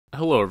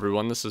Hello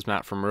everyone, this is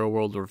Matt from Real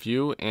World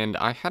Review, and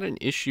I had an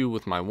issue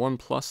with my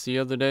OnePlus the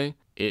other day.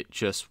 It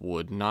just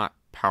would not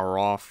power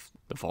off.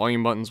 The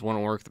volume buttons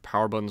wouldn't work, the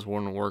power buttons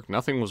wouldn't work,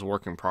 nothing was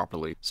working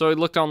properly. So I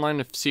looked online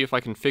to see if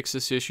I can fix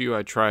this issue.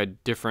 I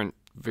tried different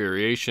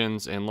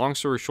variations, and long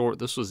story short,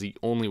 this was the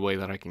only way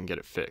that I can get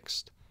it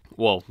fixed.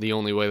 Well, the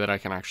only way that I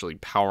can actually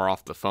power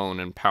off the phone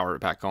and power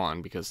it back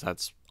on, because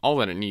that's all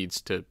that it needs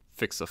to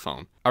fix the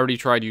phone. I already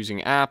tried using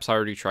apps, I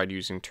already tried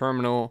using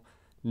Terminal.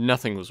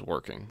 Nothing was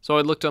working. So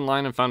I looked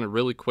online and found a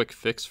really quick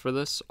fix for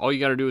this. All you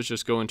gotta do is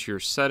just go into your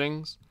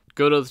settings,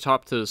 go to the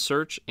top to the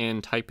search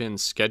and type in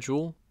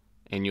schedule,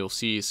 and you'll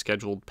see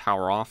scheduled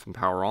power off and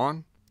power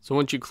on. So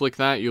once you click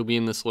that, you'll be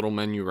in this little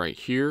menu right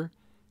here.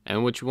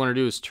 And what you wanna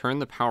do is turn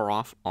the power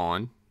off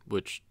on,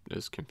 which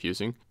is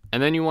confusing.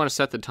 And then you wanna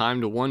set the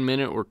time to 1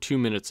 minute or 2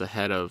 minutes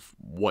ahead of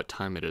what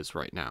time it is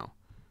right now.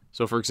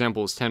 So for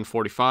example, it's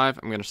 10:45,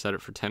 I'm gonna set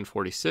it for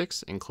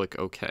 10:46 and click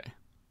OK.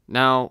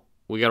 Now,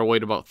 we gotta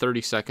wait about 30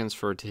 seconds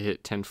for it to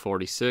hit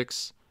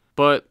 10:46,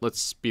 but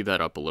let's speed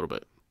that up a little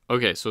bit.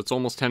 Okay, so it's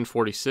almost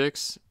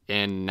 10:46,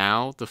 and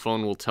now the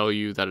phone will tell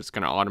you that it's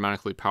gonna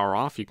automatically power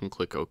off. You can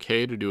click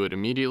OK to do it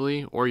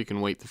immediately, or you can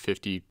wait the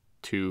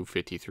 52,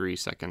 53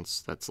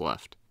 seconds that's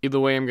left. Either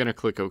way, I'm gonna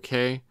click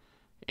OK,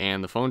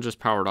 and the phone just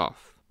powered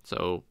off.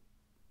 So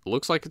it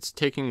looks like it's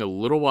taking a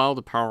little while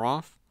to power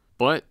off,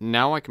 but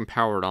now I can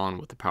power it on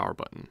with the power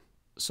button.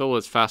 So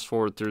let's fast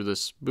forward through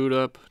this boot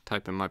up,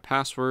 type in my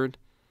password,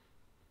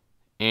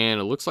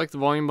 and it looks like the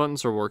volume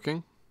buttons are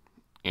working,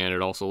 and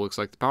it also looks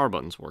like the power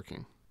button's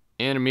working.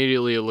 And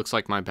immediately it looks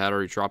like my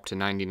battery dropped to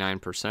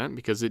 99%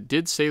 because it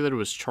did say that it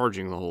was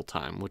charging the whole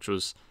time, which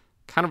was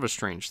kind of a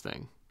strange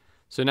thing.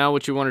 So now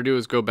what you want to do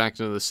is go back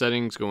into the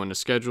settings, go into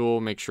schedule,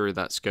 make sure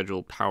that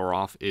scheduled power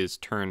off is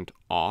turned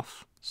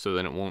off, so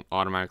then it won't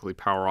automatically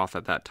power off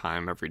at that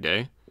time every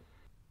day.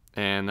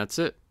 And that's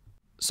it.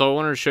 So I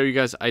wanted to show you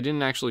guys, I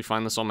didn't actually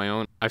find this on my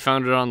own. I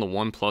found it on the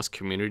OnePlus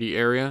community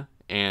area,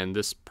 and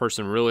this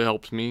person really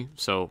helped me,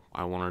 so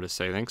I wanted to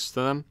say thanks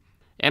to them.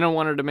 And I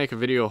wanted to make a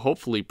video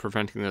hopefully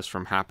preventing this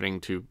from happening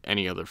to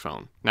any other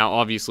phone. Now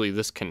obviously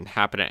this can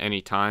happen at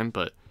any time,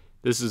 but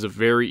this is a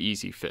very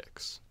easy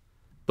fix.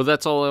 But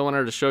that's all I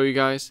wanted to show you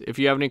guys. If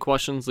you have any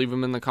questions, leave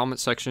them in the comment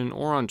section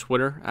or on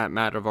Twitter at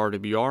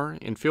MattofRWR,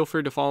 and feel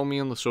free to follow me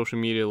on the social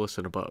media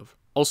listed above.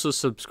 Also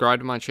subscribe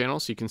to my channel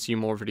so you can see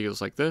more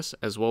videos like this,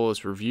 as well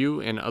as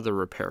review and other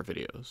repair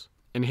videos.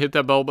 And hit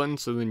that bell button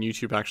so then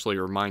YouTube actually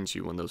reminds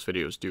you when those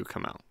videos do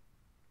come out.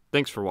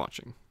 Thanks for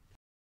watching.